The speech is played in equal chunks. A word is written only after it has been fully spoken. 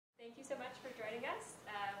Thank you so much for joining us.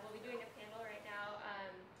 We'll be doing a panel right now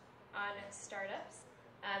on startups.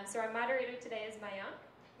 So our moderator today is Mayank.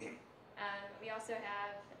 We also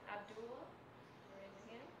have Abdul, raise your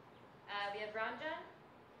hand. We have Ranjan,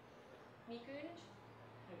 Nikunj,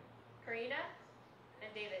 Carina, and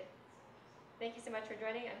David. Thank you so much for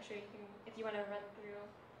joining. I'm sure you can, if you want to run through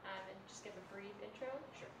and just give a brief intro.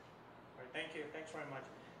 Sure. All right, thank you. Thanks very much.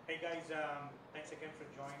 Hey guys, thanks again for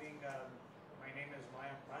joining. My name is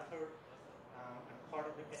Mayank Mathur. I'm part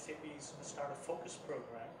of the SAP's Startup Focus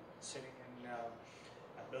program, sitting in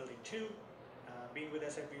Building 2. Been with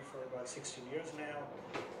SAP for about 16 years now,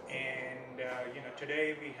 and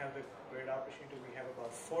today we have the great opportunity. We have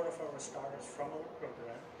about 4 of our startups from our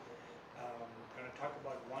program. Going to talk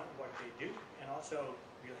about what they do, and also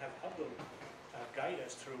we'll have Abdul guide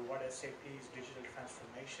us through what SAP's digital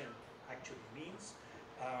transformation actually means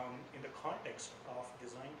in the context of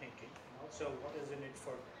design thinking, and also what is in it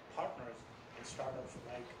for partners and startups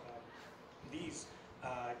like these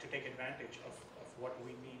to take advantage of what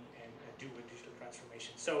we mean and do with digital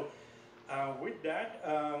transformation. So with that,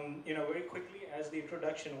 very quickly, as the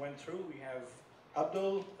introduction went through, we have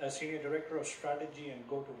Abdul, Senior Director of Strategy and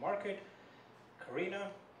Go-to-Market,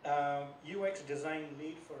 Carina, UX Design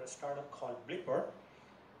Lead for a startup called Blippar.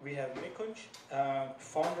 We have Nikunj,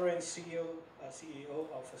 founder and CEO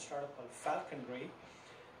of a startup called Falcon Ray.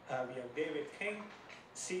 We have David King,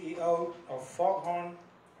 CEO of FogHorn.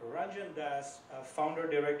 Ranjan Das, founder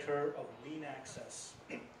director of Lean Access.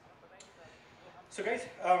 So guys,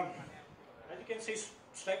 as you can see,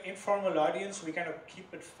 it's like informal audience. We kind of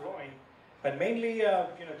keep it flowing, but mainly,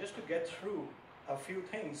 just to get through a few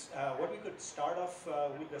things. What we could start off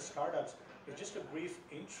with the startups is just a brief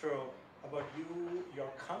intro about you, your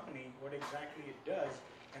company, what exactly it does,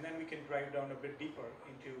 and then we can drive down a bit deeper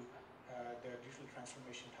into the digital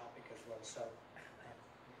transformation topic as well. So,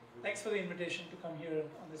 thanks for the invitation to come here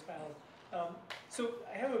on this panel. So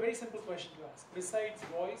I have a very simple question to ask. Besides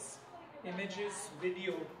voice, images,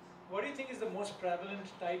 video, what do you think is the most prevalent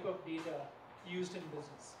type of data used in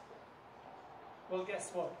business? Well,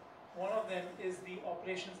 guess what? One of them is the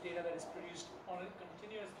operations data that is produced on a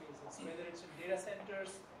continuous basis, whether it's in data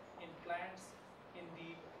centers, in plants, in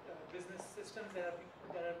the business systems that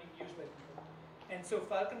are being used by people. And so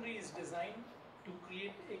Falconry is designed to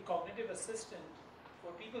create a cognitive assistant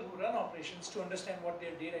for people who run operations to understand what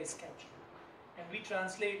their data is capturing. And we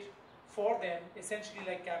translate for them, essentially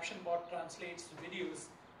like CaptionBot translates videos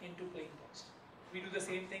into plain text. We do the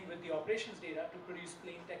same thing with the operations data to produce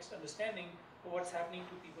plain text understanding of what's happening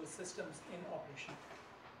to people's systems in operation.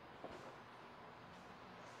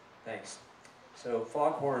 Thanks. So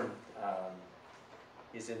FogHorn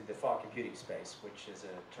is in the fog computing space, which is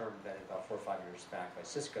a term invented about 4 or 5 years back by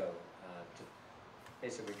Cisco to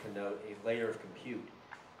basically connote a layer of compute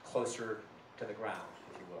closer to the ground,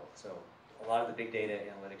 if you will. So a lot of the big data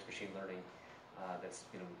analytics, machine learning that's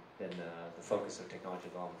been the focus of technology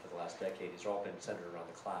development for the last decade has all been centered around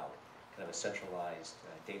the cloud, kind of a centralized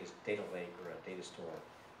data lake or a data store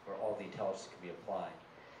where all the intelligence can be applied.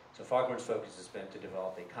 So FogHorn's focus has been to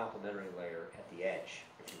develop a complementary layer at the edge,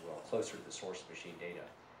 if you will, closer to the source of machine data.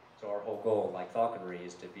 So our whole goal, like Falconry,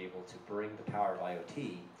 is to be able to bring the power of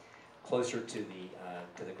IoT closer to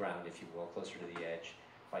the ground, if you will, closer to the edge,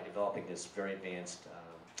 by developing this very advanced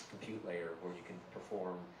compute layer where you can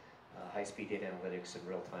perform high-speed data analytics and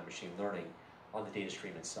real-time machine learning on the data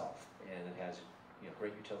stream itself. And it has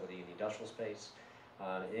great utility in the industrial space,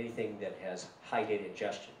 anything that has high data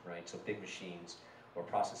ingestion, right? So big machines or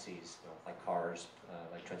processes, like cars,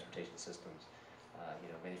 like transportation systems,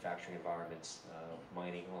 manufacturing environments,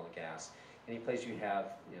 mining, oil and gas. Any place you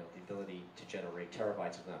have the ability to generate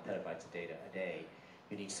terabytes, if not petabytes of data a day,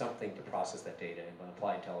 you need something to process that data and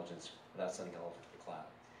apply intelligence without sending it all over to the cloud.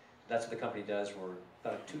 That's what the company does. We're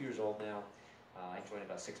about 2 years old now. I joined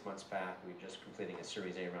about 6 months back. We're just completing a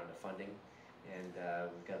Series A round of funding, and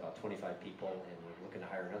we've got about 25 people, and we're looking to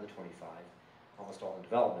hire another 25, almost all in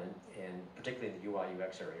development, and particularly in the UI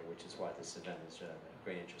UX area, which is why this event is of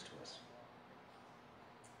great interest to us.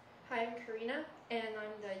 Hi, I'm Carina, and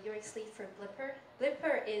I'm the UX lead for Blippar.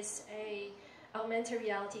 Blippar is a augmented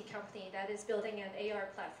reality company that is building an AR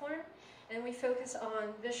platform, and we focus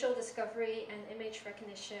on visual discovery and image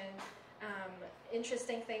recognition,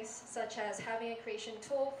 interesting things such as having a creation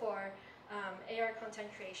tool for AR content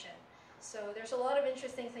creation. So there's a lot of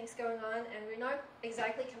interesting things going on, and we're not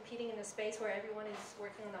exactly competing in a space where everyone is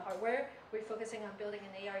working on the hardware. We're focusing on building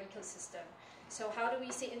an AR ecosystem. So how do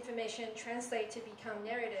we see information translate to become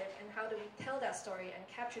narrative, and how do we tell that story and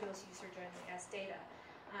capture those user journey as data?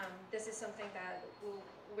 This is something that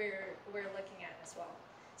we're looking at as well.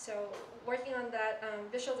 So working on that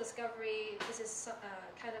visual discovery, this is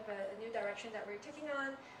kind of a new direction that we're taking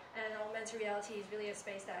on, and augmented reality is really a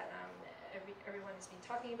space that everyone has been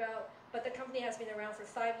talking about. But the company has been around for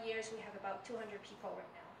 5 years. We have about 200 people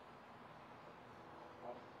right now.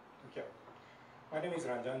 Thank you. My name is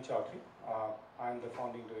Ranjan Choudhary. I'm the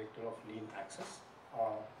founding director of Lean Access.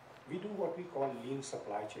 We do what we call lean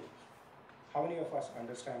supply chain. How many of us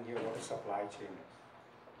understand here what a supply chain is?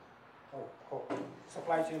 Oh.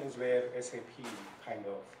 Supply chain is where SAP kind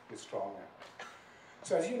of is strong at.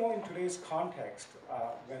 So as you know, in today's context,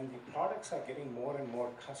 when the products are getting more and more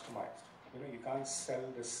customized, you can't sell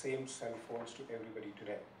the same cell phones to everybody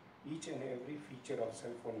today. Each and every feature of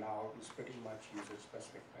cell phone now is pretty much user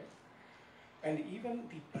specific, right? And even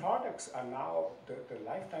the products are now, the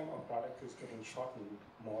lifetime of products is getting shortened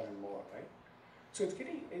more and more, right? So it's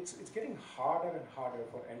getting harder and harder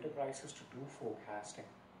for enterprises to do forecasting.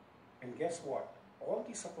 And guess what? All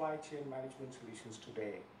the supply chain management solutions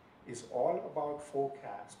today is all about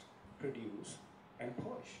forecast, produce, and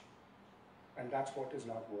push. And that's what is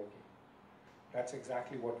not working. That's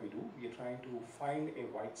exactly what we do. We are trying to find a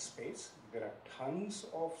white space. There are tons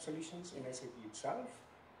of solutions in SAP itself,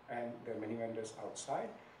 and there are many vendors outside,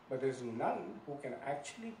 but there's none who can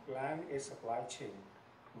actually plan a supply chain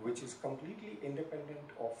which is completely independent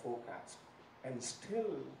of forecast and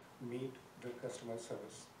still meet the customer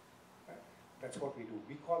service. Right? That's what we do.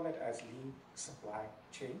 We call it as lean supply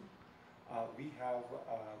chain. We have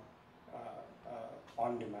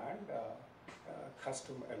on-demand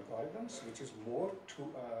custom algorithms, which is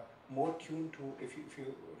more tuned to, if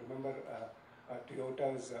you remember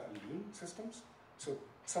Toyota's lean systems. So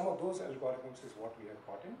some of those algorithms is what we have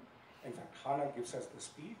brought in. In fact, HANA gives us the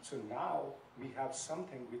speed. So now we have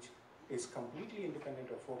something which is completely independent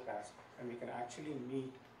of forecast, and we can actually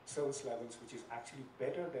meet service levels which is actually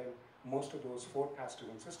better than most of those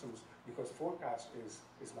forecast-driven systems, because forecast is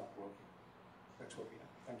not working. That's what we have.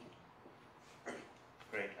 Thank you.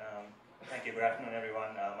 Great. Thank you. Good afternoon,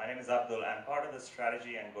 everyone. My name is Abdul. I'm part of the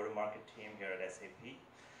strategy and go-to-market team here at SAP.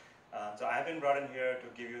 So I've been brought in here to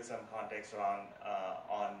give you some context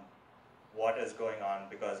on what is going on,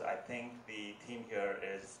 because I think the theme here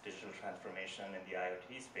is digital transformation in the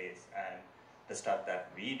IoT space and the stuff that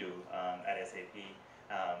we do at SAP.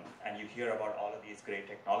 And you hear about all of these great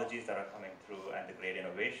technologies that are coming through and the great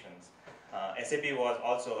innovations. SAP was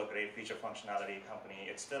also a great feature functionality company.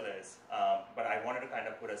 It still is. But I wanted to kind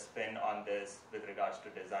of put a spin on this with regards to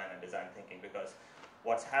design and design thinking, because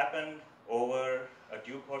what's happened over a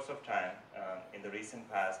due course of time in the recent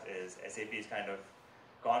past is SAP has kind of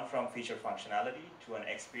gone from feature functionality to an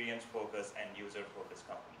experience-focused and user-focused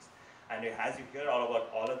companies. And as you hear all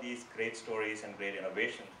about all of these great stories and great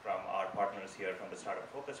innovations from our partners here from the Startup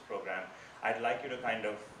Focus program, I'd like you to kind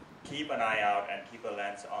of keep an eye out and keep a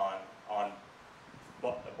lens on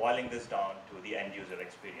boiling this down to the end user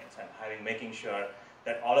experience and making sure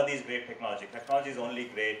that all of these great technology is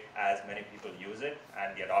only great as many people use it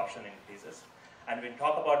and the adoption increases. And we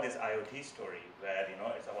talk about this IoT story where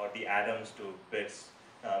it's about the atoms to bits,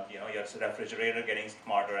 your refrigerator getting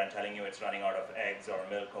smarter and telling you it's running out of eggs or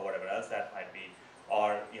milk or whatever else that might be,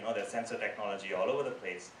 or there's sensor technology all over the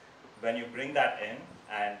place. When you bring that in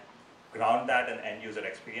and ground that in end user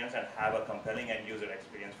experience and have a compelling end user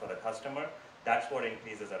experience for the customer, that's what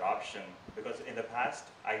increases adoption. Because in the past,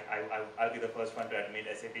 I'll be the first one to admit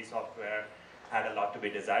SAP software had a lot to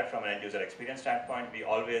be desired from an end user experience standpoint. We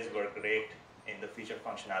always were great in the feature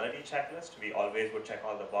functionality checklist. We always would check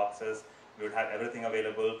all the boxes. We would have everything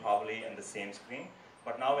available probably in the same screen.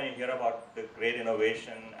 But now when you hear about the great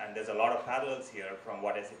innovation, and there's a lot of parallels here from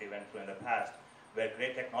what SAP went through in the past, where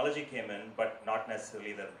great technology came in, but not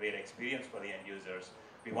necessarily the great experience for the end users,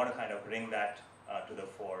 we want to kind of bring that to the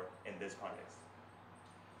fore in this context.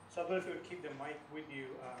 So if you would keep the mic with you,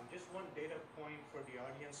 just one data point for the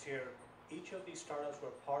audience here. Each of these startups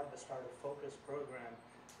were part of the Startup Focus program.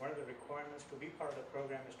 One of the requirements to be part of the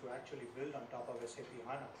program is to actually build on top of SAP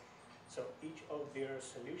HANA. So each of their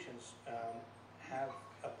solutions have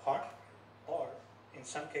a part, or in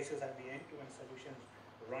some cases have the end-to-end solutions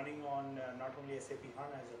running on not only SAP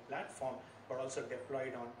HANA as a platform, but also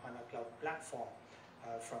deployed on a cloud platform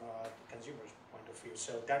from a consumer's point of view.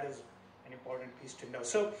 So that is an important piece to know.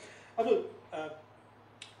 So, Abdul,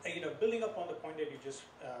 building up on the point that you just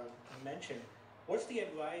mentioned, what's the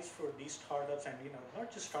advice for these startups, and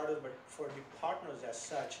not just startups, but for the partners as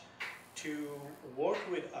such, to work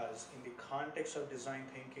with us in the context of design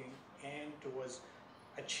thinking and towards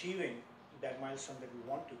achieving that milestone that we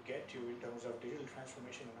want to get to in terms of digital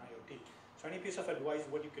transformation and IoT? So any piece of advice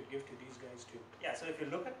what you could give to these guys too? Yeah, so if you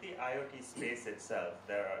look at the IoT space itself,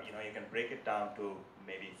 there are, you can break it down to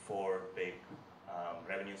maybe 4 big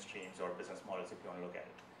revenue streams or business models if you want to look at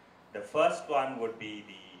it. The first one would be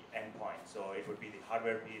the endpoint. So it would be the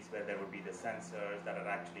hardware piece where there would be the sensors that are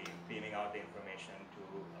actually beaming out the information to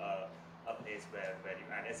a place where you,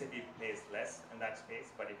 and SAP plays less in that space,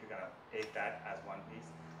 but if you kind of take that as one piece.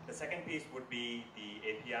 The second piece would be the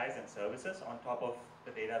APIs and services on top of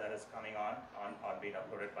the data that is coming on being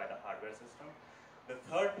uploaded by the hardware system. The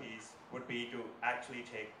third piece would be to actually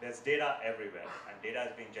there's data everywhere, and data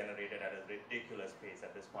is being generated at a ridiculous pace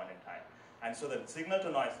at this point in time. And so the signal to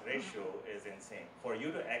noise ratio is insane. For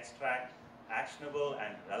you to extract actionable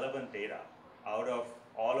and relevant data out of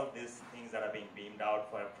all of these things that are being beamed out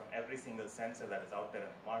from every single sensor that is out there in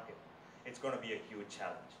the market, it's going to be a huge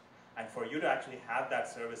challenge. And for you to actually have that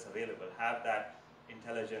service available, have that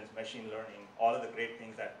intelligence, machine learning, all of the great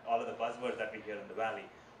things all of the buzzwords that we hear in the Valley,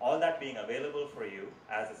 all that being available for you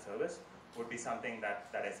as a service would be something that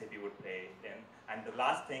SAP would play in. And the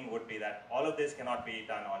last thing would be that all of this cannot be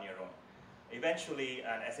done on your own. Eventually,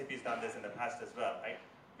 and SAP has done this in the past as well, right?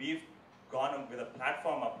 We've gone with a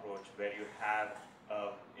platform approach where you have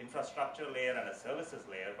an infrastructure layer and a services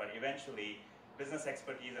layer, but eventually business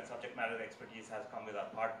expertise and subject matter expertise has come with our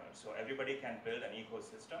partners. So everybody can build an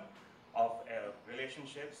ecosystem of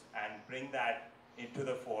relationships and bring that into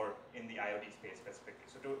the fore in the IoT space specifically.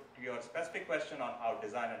 So to your specific question on how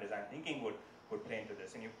design and design thinking would play into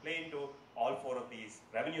this, and you play into all 4 of these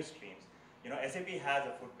revenue streams, SAP has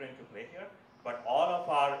a footprint to play here, but all of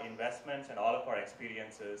our investments and all of our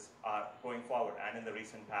experiences are going forward and in the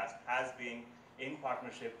recent past has been in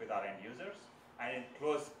partnership with our end users and in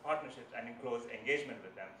close partnerships and in close engagement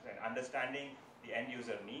with them, and understanding the end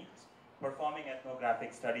user needs, performing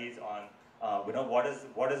ethnographic studies on what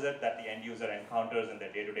is it that the end user encounters in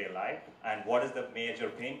their day-to-day life, and what is the major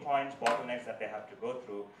pain points, bottlenecks that they have to go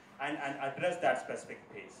through, and address that specific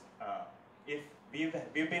pace. If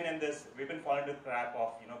we've been in this, we've been falling into the trap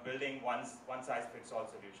of building one size fits all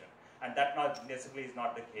solution, and that not necessarily is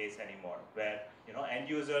not the case anymore. Where end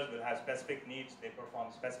users will have specific needs, they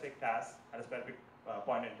perform specific tasks at a specific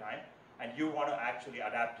point in time, and you want to actually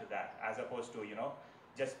adapt to that, as opposed to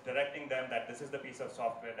just directing them that this is the piece of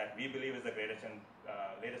software that we believe is the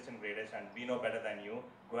latest and greatest, and we know better than you.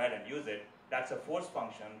 Go ahead and use it. That's a force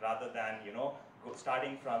function rather than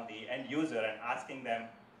starting from the end user and asking them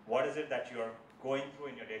what is it that you're going through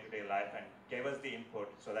in your day-to-day life, and give us the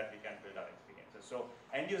input so that we can build our experiences. So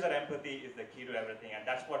end user empathy is the key to everything, and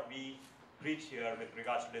that's what we preach here with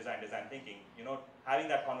regards to design thinking. Having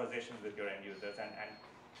that conversation with your end users and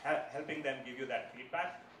helping them give you that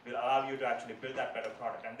feedback will allow you to actually build that better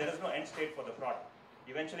product. And there is no end state for the product.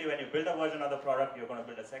 Eventually, when you build a version of the product, you're going to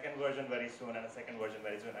build a second version very soon and a second version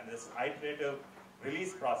very soon. And this iterative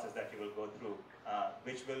release process that you will go through,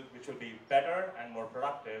 which will be better and more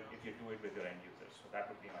productive if you do it with your end users. So that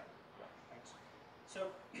would be my Thanks. So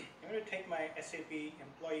I'm going to take my SAP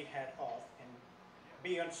employee hat off and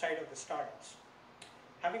be on side of the startups.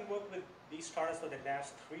 Having worked with these startups for the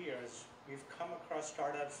last 3 years, we've come across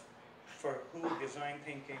startups for who design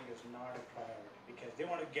thinking is not a priority because they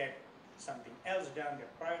want to get something else done.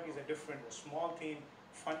 Their priorities are different. A small team,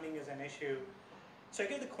 funding is an issue. So I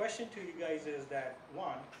guess the question to you guys is that,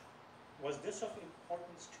 one, was this of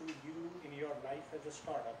importance to you in your life as a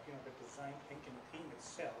startup, the design thinking theme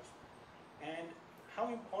itself? And how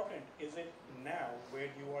important is it now where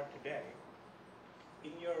you are today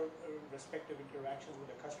in your respective interactions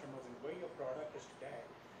with the customers and where your product is today?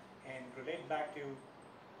 And relate back to,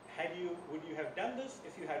 would you have done this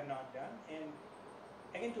if you had not done? And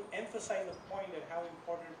again, to emphasize the point that how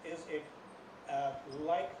important is it,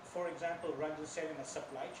 like, for example, Ranjan said in a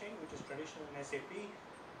supply chain, which is traditional in SAP,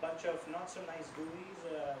 bunch of not so nice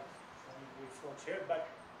GUIs, folks here,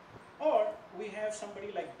 or we have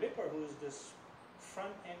somebody like Blippar, who is this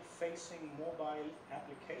front-end facing mobile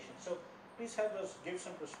application. So please help us give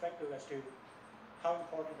some perspective as to how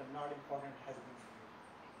important and not important it has been for you.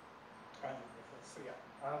 Ranjan. So yeah,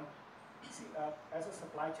 as a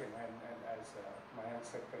supply chain, and as Mayank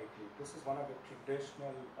said correctly, this is one of the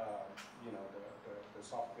traditional, the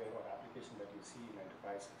software or application that you see in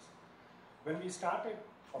enterprises. When we started,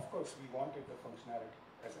 of course, we wanted the functionality.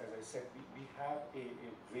 As I said, we have a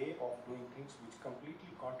way of doing things which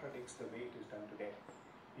completely contradicts the way it is done today.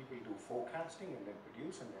 People do forecasting and then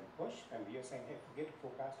produce and then push, and we are saying, hey, forget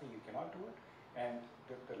forecasting, you cannot do it. And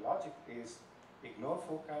the logic is ignore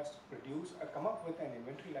forecast, produce, come up with an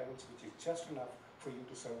inventory levels which is just enough for you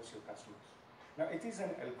to service your customers. Now it is an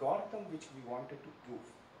algorithm which we wanted to prove,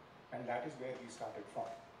 and that is where we started from.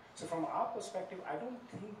 So from our perspective, I don't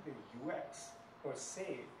think the UX per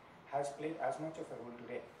se has played as much of a role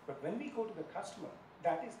today. But when we go to the customer,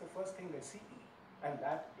 that is the first thing they see. And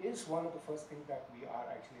that is one of the first things that we are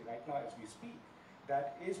actually right now as we speak.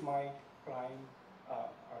 That is my prime, or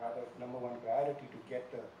rather number one priority, to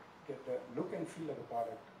get the look and feel of the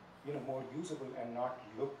product, more usable and not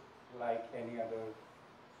look like any other,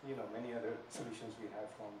 many other solutions we have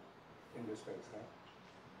from in this space, right?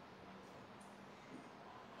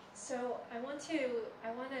 So I want to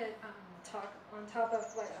talk on top of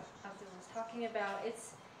what Abdul was talking about. It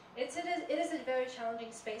is a very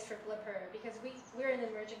challenging space for Blippar because we're an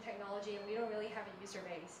emerging technology and we don't really have a user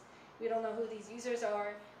base. We don't know who these users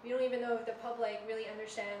are. We don't even know if the public really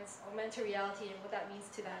understands augmented reality and what that means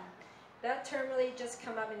to them. That term really just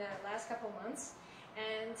come up in the last couple months,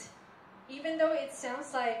 and even though it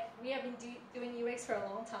sounds like we have been doing UX for a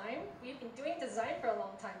long time, we've been doing design for a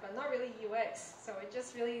long time, but not really UX. So it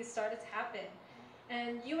just really started to happen.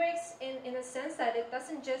 And UX in a sense that it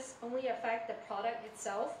doesn't just only affect the product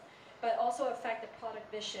itself, but also affect the product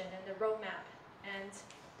vision and the roadmap. And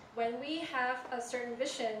when we have a certain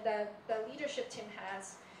vision that the leadership team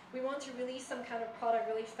has, we want to release some kind of product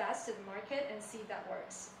really fast to the market and see if that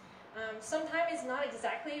works. Sometimes it's not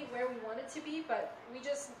exactly where we want it to be, but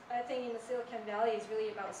I think in the Silicon Valley is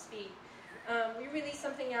really about speed. We release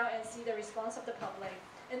something out and see the response of the public,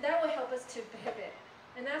 and that will help us to pivot.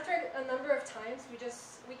 And after a number of times,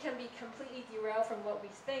 we can be completely derailed from what we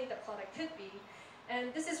think the product could be.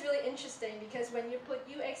 And this is really interesting because when you put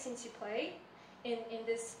UX into play in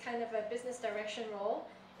this kind of a business direction role,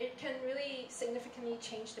 it can really significantly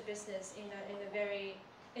change the business in a very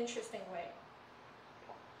interesting way.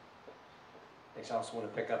 Thanks. I also want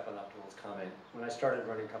to pick up on Abdul's comment. When I started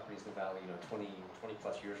running companies in the Valley, 20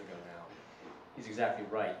 plus years ago now, he's exactly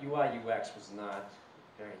right. UI, UX was not,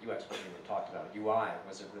 UX wasn't even talked about. UI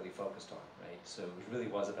wasn't really focused on, right? So it really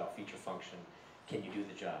was about feature function. Can you do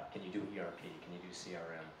the job? Can you do ERP? Can you do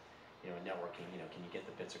CRM? Networking, can you get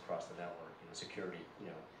the bits across the network? Security,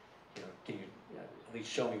 can you at least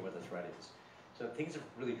show me where the threat is? So things have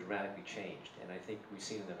really dramatically changed, and I think we've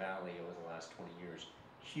seen in the Valley over the last 20 years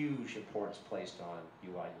huge importance placed on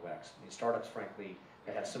UI, UX. I mean, startups, frankly,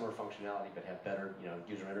 that have similar functionality but have better,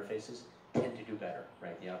 user interfaces tend to do better,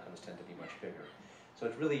 right? The outcomes tend to be much bigger. So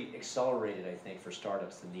it's really accelerated, I think, for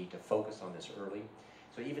startups the need to focus on this early.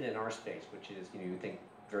 So even in our space, which is, you think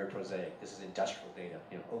very prosaic, this is industrial data,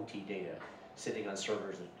 OT data, sitting on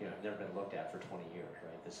servers that, have never been looked at for 20 years,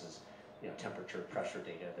 right? This is, temperature, pressure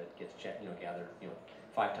data that gets, gathered,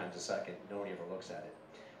 5 times a second. Nobody ever looks at it.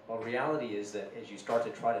 Well, reality is that as you start to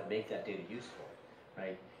try to make that data useful,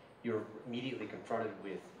 right, you're immediately confronted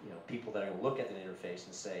with people that are going to look at the interface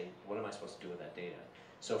and say, what am I supposed to do with that data?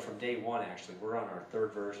 So from day one, actually, we're on our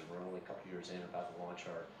 3rd version. We're only a couple years in, about to launch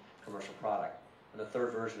our commercial product. On the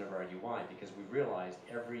 3rd version of our UI, because we realized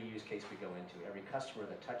every use case we go into, every customer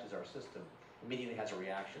that touches our system immediately has a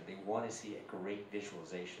reaction. They want to see a great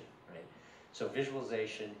visualization, right? So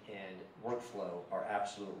visualization and workflow are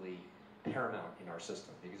absolutely paramount in our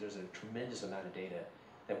system because there's a tremendous amount of data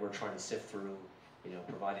that we're trying to sift through,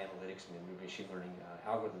 provide analytics and machine learning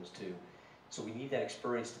algorithms to. So we need that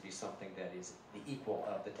experience to be something that is the equal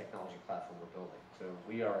of the technology platform we're building. So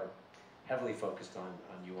we are heavily focused on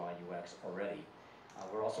UI, UX already.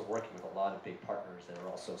 We're also working with a lot of big partners that are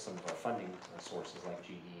also some of our funding sources like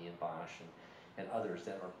GE and Bosch and others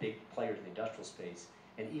that are big players in the industrial space.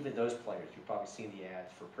 And even those players, you've probably seen the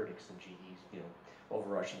ads for Predix and GE's,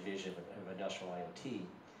 overarching vision of industrial IoT.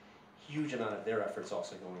 Huge amount of their efforts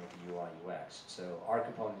also going with the UI, UX. So our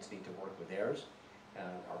components need to work with theirs.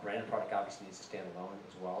 Our branded product obviously needs to stand alone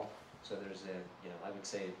as well. So there's a, I would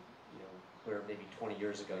say, where maybe 20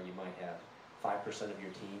 years ago you might have 5% of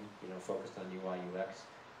your team, focused on UI, UX.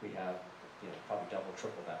 We have, probably double,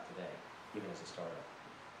 triple that today, even as a startup.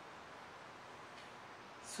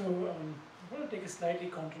 So I'm going to take a slightly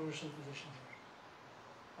controversial position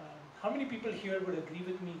here. How many people here would agree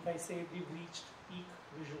with me if I say we've reached peak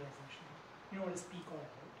visualization? You know what is peak oil,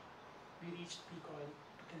 right? We reached peak oil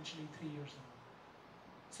potentially 3 years ago.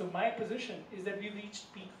 So my position is that we've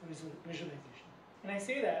reached peak visualization. And I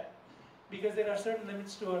say that because there are certain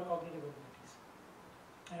limits to our cognitive abilities.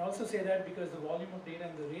 I also say that because the volume of data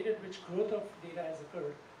and the rate at which growth of data has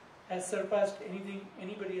occurred has surpassed anything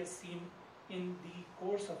anybody has seen in the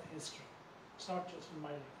course of history. It's not just in my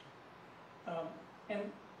lifetime. And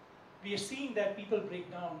we are seeing that people break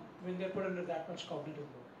down when they're put under that much cognitive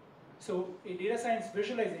load. So a data science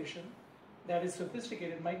visualization that is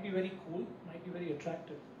sophisticated might be very cool, might be very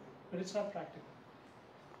attractive, but it's not practical.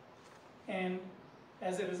 And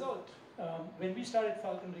as a result, when we started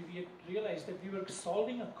Falconry, we had realized that we were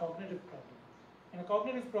solving a cognitive problem. And a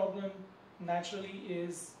cognitive problem naturally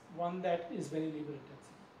is one that is very labor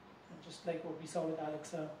intensive. And just like what we saw with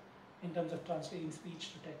Alexa in terms of translating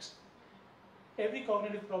speech to text. Every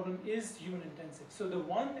cognitive problem is human intensive. So the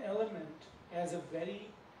one element as a very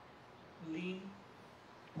lean,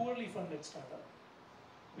 poorly funded startup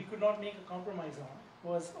we could not make a compromise on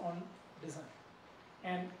was on design.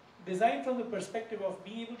 And design from the perspective of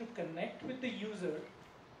being able to connect with the user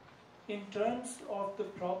in terms of the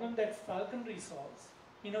problem that Falconry solves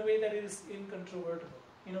in a way that is incontrovertible,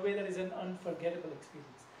 in a way that is an unforgettable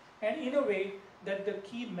experience, and in a way that the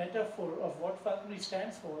key metaphor of what Falconry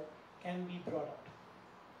stands for can be brought out.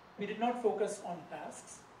 We did not focus on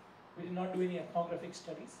tasks. We did not do any ethnographic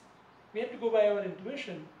studies. We had to go by our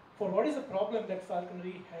intuition for what is the problem that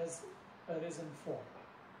Falconry has arisen for.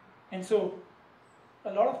 And so,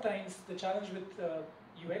 a lot of times, the challenge with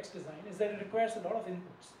UX design is that it requires a lot of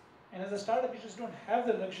inputs. And as a startup, you just don't have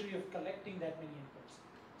the luxury of collecting that many inputs.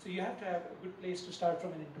 So you have to have a good place to start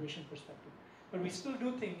from an intuition perspective. But we still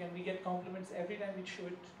do think, and we get compliments every time we show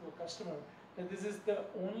it to a customer, that this is the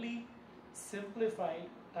only simplified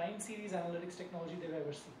time series analytics technology they've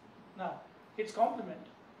ever seen. Now, it's compliment.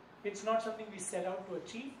 It's not something we set out to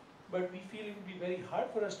achieve, but we feel it would be very hard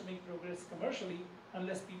for us to make progress commercially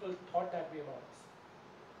unless people thought that way about us.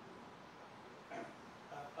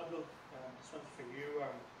 Abdul, this one's for you.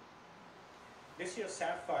 This year,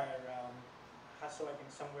 Sapphire, Hasso, I think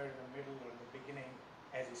somewhere in the middle or in the beginning,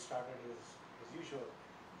 as he started as usual,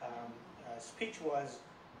 speech was,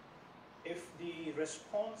 if the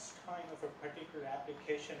response time of a particular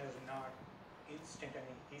application is not instant, and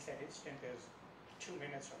he said instant is 2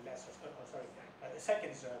 minutes or less,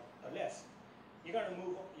 seconds or less, you're going to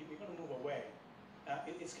move away.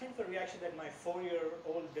 It's kind of the reaction that my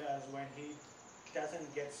 4-year-old does when he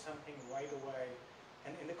doesn't get something right away.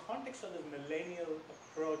 And in the context of the millennial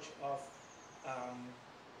approach of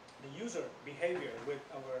the user behavior with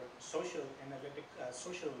our social analytic,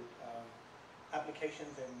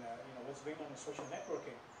 applications and what's going on in social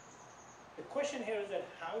networking, the question here is that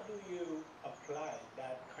how do you apply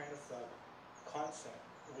that kind of concept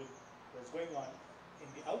with what's going on in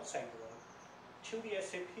the outside world to the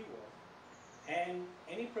SAP world? And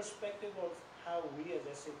any perspective of how we as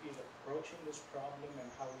SAP is approaching this problem and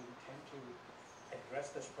how we intend to address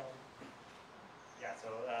this problem? Yeah, so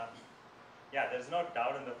there's no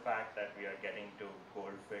doubt in the fact that we are getting to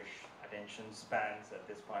goldfish attention spans at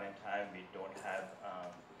this point in time. We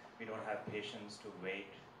don't have patience to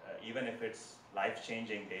wait. Even if it's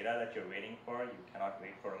life-changing data that you're waiting for, you cannot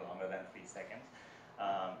wait for longer than 3 seconds.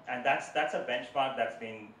 And that's a benchmark that's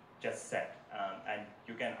been just set. And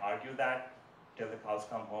you can argue that till the cows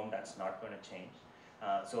come home, that's not going to change.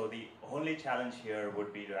 So the only challenge here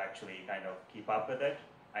would be to actually kind of keep up with it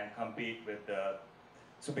and compete with the,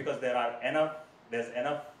 so because there's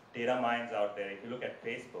enough data mines out there. If you look at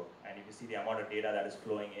Facebook and if you see the amount of data that is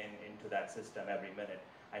flowing into that system every minute,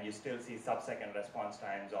 and you still see sub-second response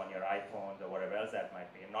times on your iPhones or whatever else that might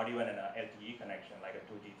be, and not even in an LTE connection like a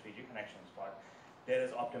 2G, 3G connection spot, there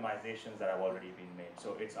is optimizations that have already been made.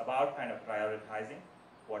 So it's about kind of prioritizing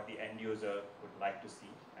what the end user would like to see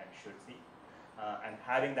and should see, and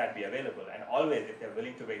having that be available. And always, if they're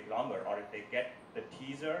willing to wait longer, or if they get the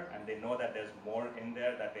teaser and they know that there's more in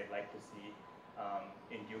there that they'd like to see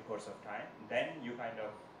in due course of time, then you kind of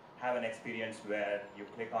have an experience where you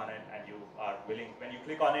click on it and you are willing, when you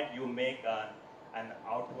click on it, you make an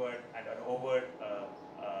outward and an overt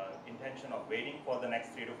intention of waiting for the next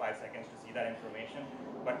 3 to 5 seconds to see that information,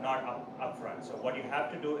 but not upfront. So what you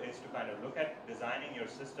have to do is to kind of look at designing your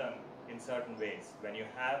system in certain ways. When you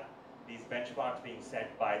have these benchmarks being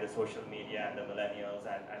set by the social media and the millennials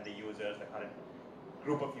and the users, the current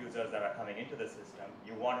group of users that are coming into the system,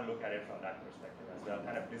 you want to look at it from that perspective as well,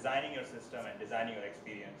 kind of designing your system and designing your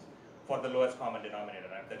experience for the lowest common denominator.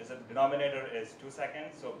 And if the denominator is 2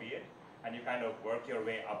 seconds, so be it, and you kind of work your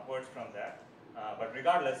way upwards from there. But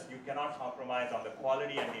regardless, you cannot compromise on the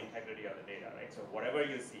quality and the integrity of the data, right? So whatever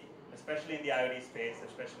you see, especially in the IoT space,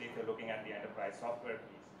 especially if you're looking at the enterprise software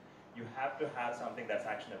piece, you have to have something that's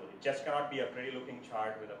actionable. It just cannot be a pretty looking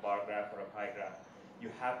chart with a bar graph or a pie graph. You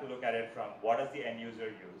have to look at it from what does the end user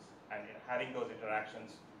use, and in having those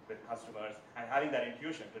interactions with customers and having that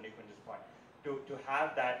intuition, to Nikunj's point, to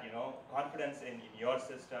have that confidence in your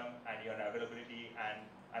system and your availability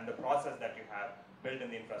and the process that you have built in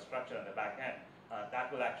the infrastructure and the back end, that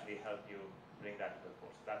will actually help you bring that to the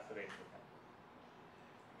fore. So that's the way to look at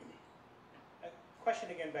it. A question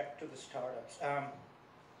again back to the startups.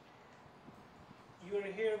 You're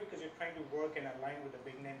here because you're trying to work and align with a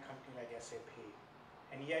big name company like SAP.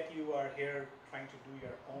 and yet you are here trying to do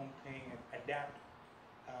your own thing and adapt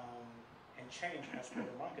and change as per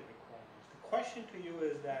the market requirements. The question to you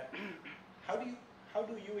is that how do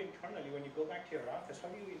you internally, when you go back to your office, how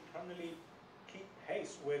do you internally keep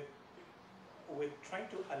pace with trying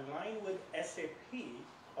to align with SAP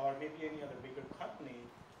or maybe any other bigger company,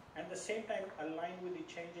 and at the same time align with the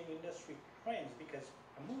changing industry trends, because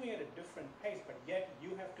I'm moving at a different pace, but yet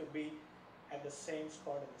you have to be at the same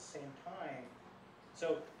spot at the same time.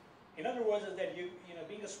 So, in other words, is that you know,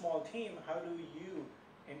 being a small team, how do you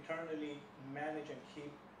internally manage and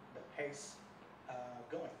keep the pace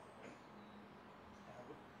going?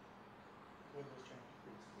 With this change,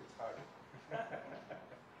 It's hard.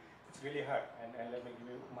 It's really hard. And let me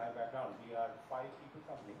give you my background. We are 5 people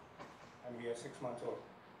company, and we are 6 months old.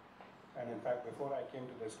 And in fact, before I came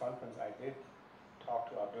to this conference, I did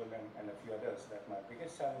talk to Abdul and a few others that my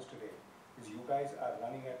biggest challenge today is you guys are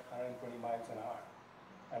running at 120 miles an hour,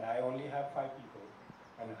 and I only have 5 people,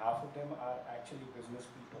 and half of them are actually business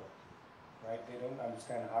people, right? They don't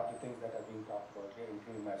understand half the things that are being talked about here,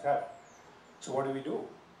 including myself. So what do?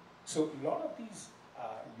 So a lot of these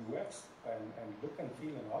UX and look and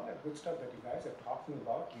feel and all that good stuff that you guys are talking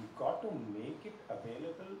about, you've got to make it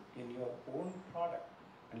available in your own product.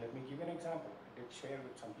 And let me give you an example. I did share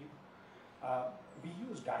with some people. We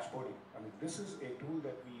use dashboarding. I mean, this is a tool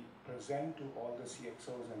that we present to all the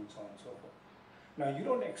CXOs and so on and so forth. Now, you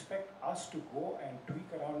don't expect us to go and tweak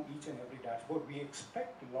around each and every dashboard. We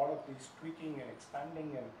expect a lot of these tweaking and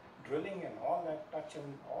expanding and drilling and all that touch and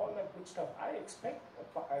all that good stuff. I expect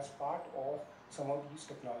as part of some of these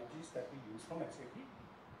technologies that we use from SAP.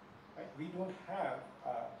 Right? We don't have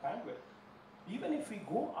bandwidth. Even if we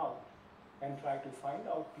go out and try to find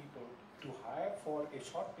out people to hire for a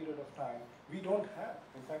short period of time, we don't have.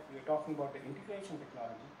 In fact, we are talking about the integration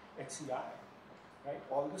technology, HCI, right?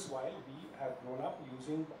 All this while we have grown up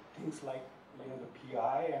using things like, you know, the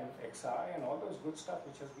PI and XI and all those good stuff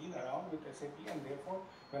which has been around with SAP, and therefore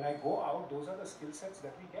when I go out, those are the skill sets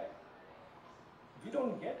that we get. We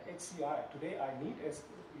don't get HCI. Today I need,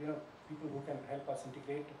 you know, people who can help us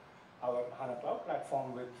integrate our HANA Cloud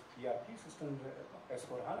platform with ERP systems,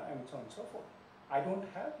 S4HANA and so on and so forth. I don't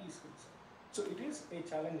have these skills. So it is a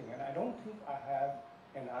challenging, and I don't think I have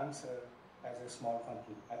an answer as a small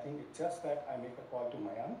company. I think it's just that I make a call to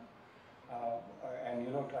Mayank and,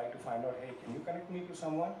 you know, try to find out, hey, can you connect me to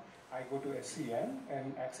someone? I go to SCN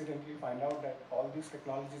and accidentally find out that all these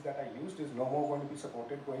technologies that I used is no more going to be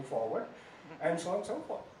supported going forward, and so on and so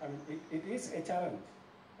forth. I mean, it is a challenge.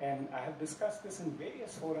 And I have discussed this in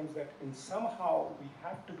various forums that in somehow we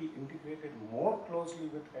have to be integrated more closely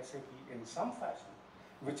with SAP in some fashion,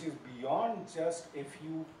 which is beyond just a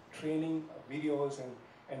few training videos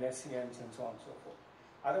and SCNs and so on and so forth.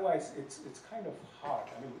 Otherwise, it's kind of hard.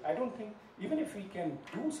 I mean, I don't think, even if we can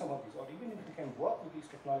do some of these, or even if we can work with these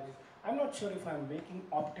technologies, I'm not sure if I'm making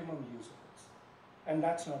optimum use of this. And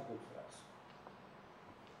that's not good for us.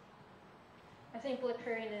 I think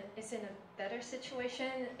Blippar is in a better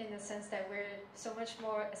situation in the sense that we're so much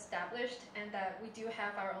more established and that we do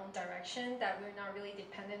have our own direction, that we're not really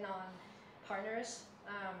dependent on partners.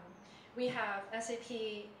 We have SAP,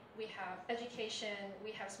 we have education,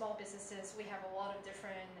 we have small businesses, we have a lot of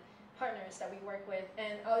different partners that we work with,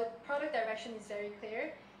 and our product direction is very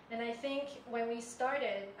clear. And I think when we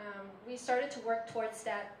started to work towards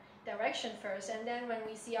that direction first, and then when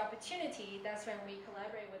we see opportunity, that's when we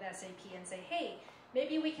collaborate with SAP and say, hey,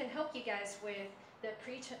 maybe we can help you guys with the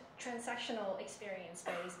pre-transactional experience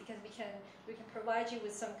base, because we can provide you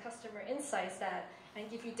with some customer insights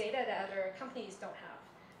and give you data that other companies don't have.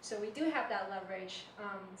 So we do have that leverage.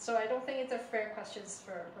 So I don't think it's a fair question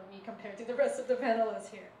for me compared to the rest of the panelists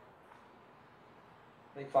here.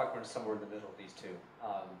 I think FogHorn is somewhere in the middle of these two,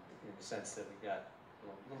 in the sense that we've got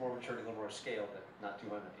a little more maturity, a little more scale, but not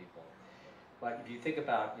 200 people. But if you think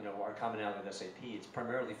about, you know, our commonality with SAP, it's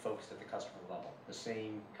primarily focused at the customer level. The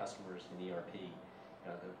same customers in the ERP, you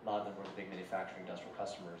know, a lot of them were the big manufacturing industrial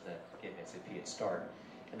customers that gave SAP its start,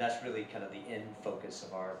 and that's really kind of the end focus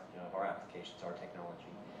of our, you know, of our applications, our technology.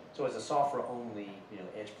 So as a software-only, you know,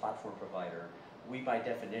 edge platform provider, we by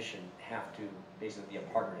definition have to basically be a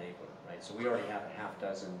partner enabler, right? So we already have a half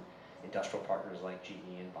dozen industrial partners like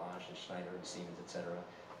GE and Bosch and Schneider and Siemens, et cetera,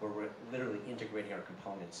 where we're literally integrating our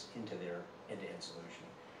components into their end-to-end solution.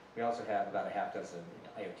 We also have about a half dozen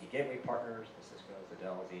IoT gateway partners, the Cisco's, the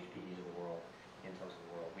Dell's, the HPE's of the world, Intel's of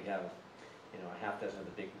the world. We have, you know, a half dozen of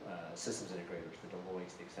the big systems integrators, the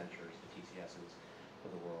Deloitte's, the Accentures, the TCS's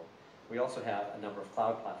of the world. We also have a number of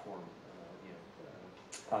cloud platform,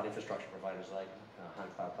 cloud infrastructure providers like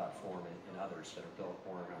HANA Cloud Platform and others that are built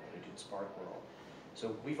more around the Hadoop Spark world.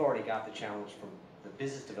 So we've already got the challenge from the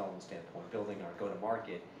business development standpoint, building our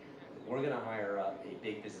go-to-market, we're going to hire up a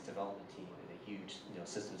big business development team and a huge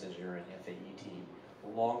systems engineering FAE team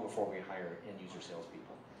long before we hire end-user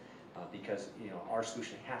salespeople, because our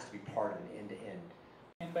solution has to be part of an end-to-end.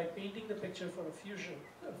 And by painting the picture for a future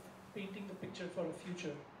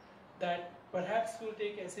that perhaps will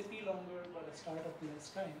take SAP longer but a startup less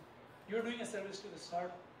time, you're doing a service to the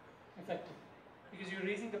startup effectively, because you're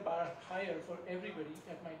raising the bar higher for everybody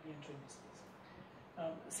that might be entering this space.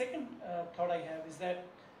 Second thought I have is that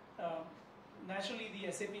naturally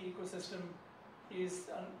the SAP ecosystem is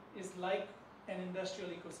like an industrial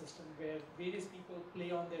ecosystem where various people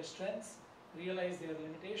play on their strengths, realize their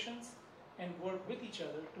limitations, and work with each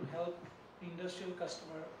other to help the industrial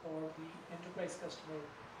customer or the enterprise customer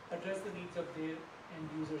address the needs of their end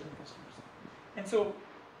users and customers. And so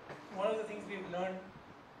one of the things we've learned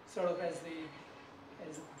sort of as a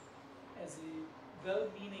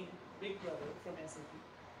well-meaning big brother from SAP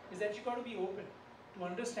is that you got to be open to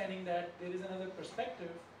understanding that there is another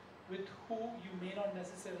perspective with who you may not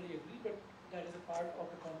necessarily agree, but that is a part of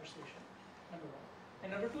the conversation, number one.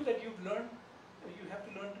 And number two, that you have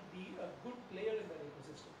to learn to be a good player in that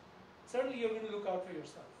ecosystem. Certainly you're going to look out for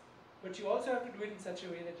yourself, but you also have to do it in such a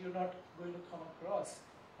way that you're not going to come across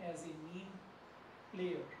as a mean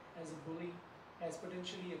player, as a bully, as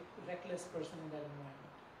potentially a reckless person in that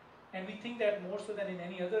environment. And we think that more so than in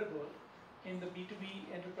any other world, in the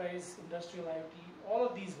B2B, enterprise, industrial IoT, all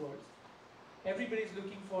of these worlds, everybody's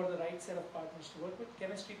looking for the right set of partners to work with.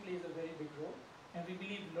 Chemistry plays a very big role, and we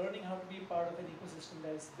believe learning how to be part of an ecosystem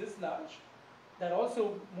that is this large, that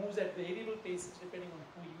also moves at variable paces depending on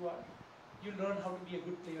who you are, you learn how to be a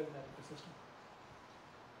good player in that ecosystem.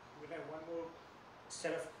 We'll have one more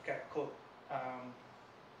set of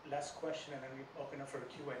last question, and then we open up for a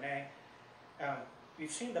Q&A.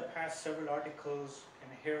 We've seen the past several articles and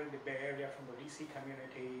here in the Bay Area from the VC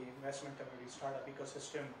community, investment community, startup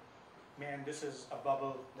ecosystem. Man, this is a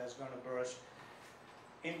bubble that's going to burst.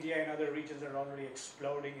 India and other regions are already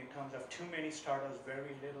exploding in terms of too many startups,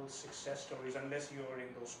 very little success stories, unless you're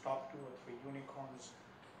in those top 2 or 3 unicorns.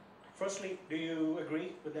 Firstly, do you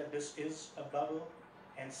agree with that this is a bubble?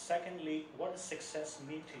 And secondly, what does success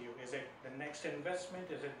mean to you? Is it the next investment?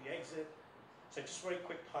 Is it the exit? So just very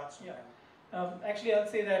quick thoughts on that. Actually, I'll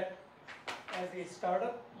say that as a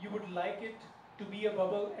startup, you would like it to be a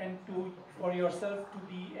bubble and for yourself to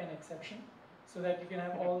be an exception, so that you can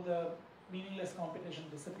have all the meaningless competition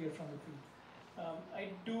disappear from the field. I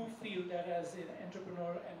do feel that as an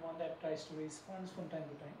entrepreneur and one that tries to raise funds from time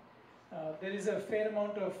to time, there is a fair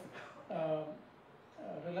amount of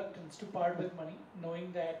reluctance to part with money,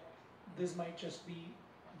 knowing that this might just be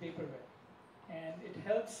vaporware. And it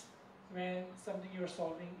helps when something you're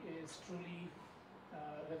solving is truly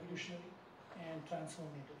revolutionary and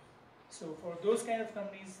transformative. So for those kind of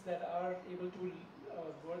companies that are able to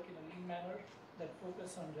work in a lean manner, that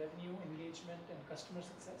focus on revenue, engagement, and customer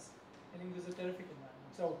success, I think this is a terrific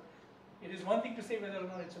environment. So it is one thing to say whether or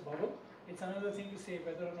not it's a bubble. It's another thing to say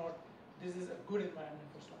whether or not this is a good environment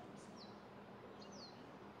for startups.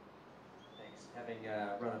 Thanks. Having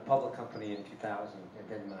run a public company in 2000 and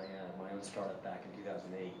then my own startup back in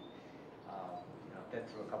 2008, I've been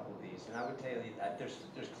through a couple of these, and I would tell you that there's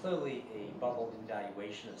clearly a bubble in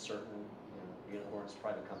valuation of certain unicorns,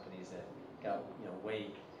 private companies that got way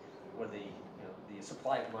where the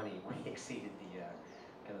supply of money way exceeded the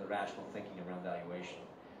kind of the rational thinking around valuation.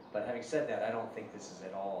 But having said that, I don't think this is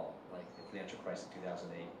at all like the financial crisis of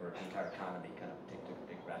 2008, where the entire economy kind of took a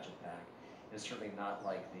big ratchet back. It's certainly not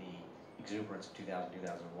like the exuberance of 2000,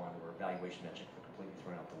 2001, where valuation metrics were completely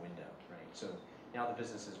thrown out the window, right? So now the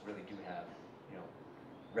businesses really do have,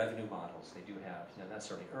 revenue models. They do have, not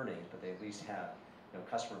necessarily earnings, but they at least have,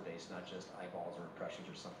 customer base, not just eyeballs or impressions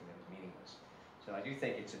or something that was meaningless. So I do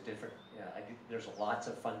think it's a different. There's lots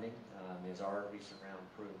of funding, as our recent round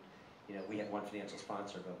proved. We had one financial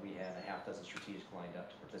sponsor, but we had a half dozen strategics lined up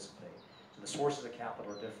to participate. So the sources of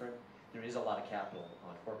capital are different. There is a lot of capital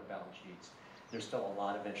on corporate balance sheets. There's still a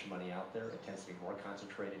lot of venture money out there. It tends to be more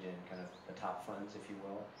concentrated in kind of the top funds, if you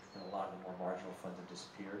will, and a lot of the more marginal funds have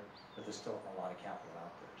disappeared. But there's still a lot of capital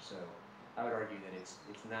out there. So I would argue that it's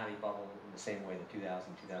not a bubble in the same way that 2000,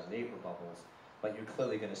 2008 were bubbles, but you're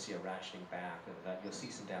clearly going to see a ratcheting back. You'll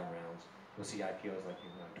see some down rounds. You'll see IPOs like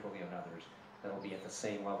Twilio and others that'll be at the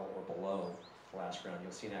same level or below the last round.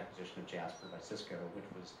 You'll see an acquisition of Jasper by Cisco, which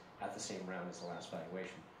was at the same round as the last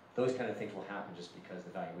valuation. Those kind of things will happen just because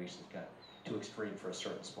the valuations got too extreme for a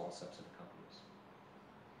certain small subset of companies.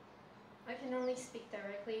 I can only speak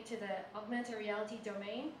directly to the augmented reality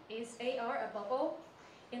domain. Is AR a bubble?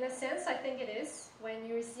 In a sense, I think it is. When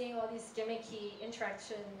you're seeing all these gimmicky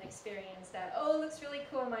interaction experience that, oh, it looks really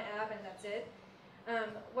cool on my app and that's it.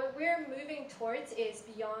 What we're moving towards is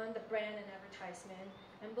beyond the brand and advertisement.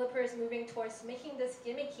 And Blippar is moving towards making this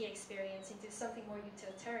gimmicky experience into something more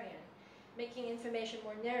utilitarian, making information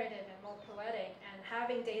more narrative and more poetic, and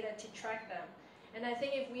having data to track them. And I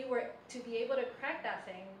think if we were to be able to crack that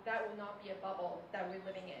thing, that would not be a bubble that we're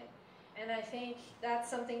living in. And I think that's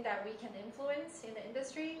something that we can influence in the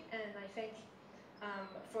industry. And I think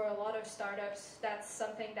for a lot of startups, that's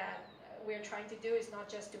something that we're trying to do, is not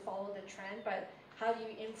just to follow the trend, but how do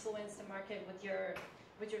you influence the market with your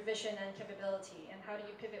vision and capability, and how do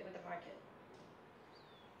you pivot with the market?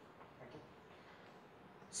 Thank you.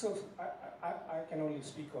 So I can only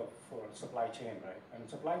speak of for supply chain, right? And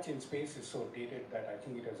supply chain space is so dated that I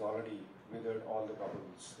think it has already withered all the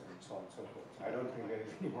bubbles and so on and so forth. I don't think there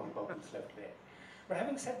is any more bubbles left there. But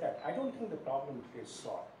having said that, I don't think the problem is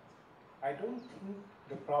solved. I don't think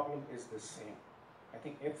the problem is the same. I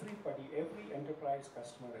think everybody, every enterprise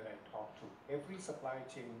customer that I talk to, every supply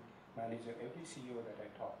chain manager, every CEO that I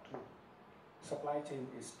talk to, supply chain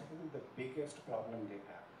is still the biggest problem they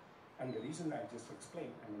have. And the reason I just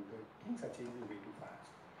explained, I mean, the things are changing way too fast.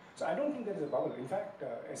 So I don't think there is a bubble. In fact,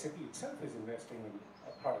 SAP itself is investing in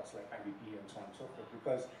products like IBP and so on and so forth,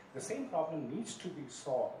 because the same problem needs to be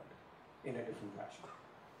solved in a different fashion.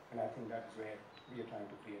 And I think that's where we are trying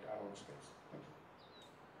to create our own space. Thank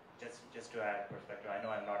you. Just to add perspective, I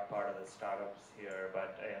know I'm not part of the startups here,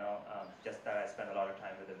 but just that I spend a lot of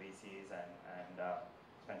time with the VCs and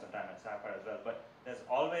spend some time at Sapphire as well. But there's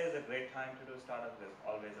always a great time to do startups. There's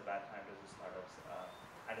always a bad time to do startups,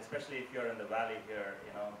 and especially if you're in the valley here,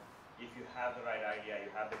 if you have the right idea, you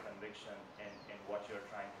have the conviction in what you're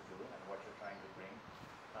trying to do and what you're trying to bring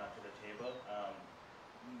to the table.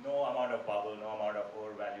 No amount of bubble, no amount of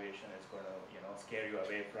overvaluation is going to scare you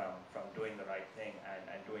away from doing the right thing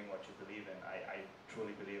and doing what you believe in. I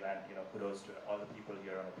truly believe, and kudos to all the people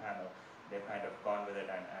here on the panel. They've kind of gone with it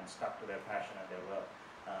and stuck to their passion and their work.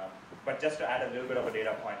 But just to add a little bit of a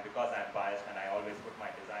data point, because I'm biased and I always put my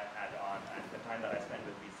design hat on, and the time that I spend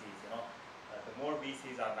with VCs, the more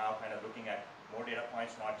VCs are now kind of looking at more data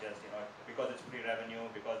points, not just because it's pre-revenue,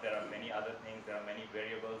 because there are many other things, there are many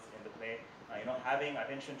variables in the play. Having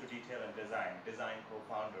attention to detail and design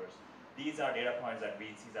co-founders, these are data points that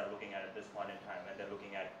VCs are looking at this point in time when they're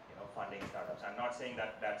looking at funding startups. I'm not saying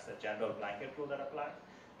that that's a general blanket rule that applies,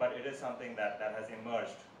 but it is something that has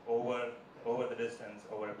emerged over the distance,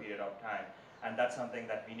 over a period of time. And that's something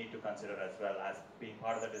that we need to consider as well as being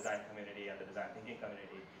part of the design community and the design thinking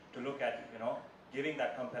community, to look at giving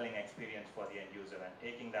that compelling experience for the end user and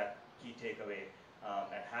taking that key takeaway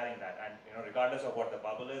and having that. And regardless of what the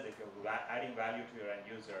bubble is, if you're adding value to your end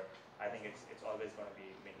user, I think it's always going to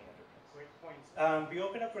be making a difference. Great points. We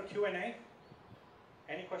open up for Q&A.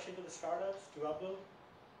 Any question to the startups, to Abdul?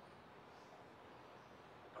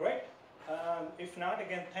 Great. If not,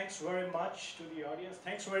 again, thanks very much to the audience.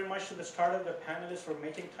 Thanks very much to the startup, the panelists, for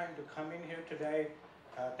making time to come in here today.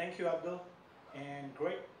 Thank you, Abdul. And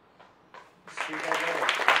great. See you guys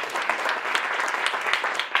later.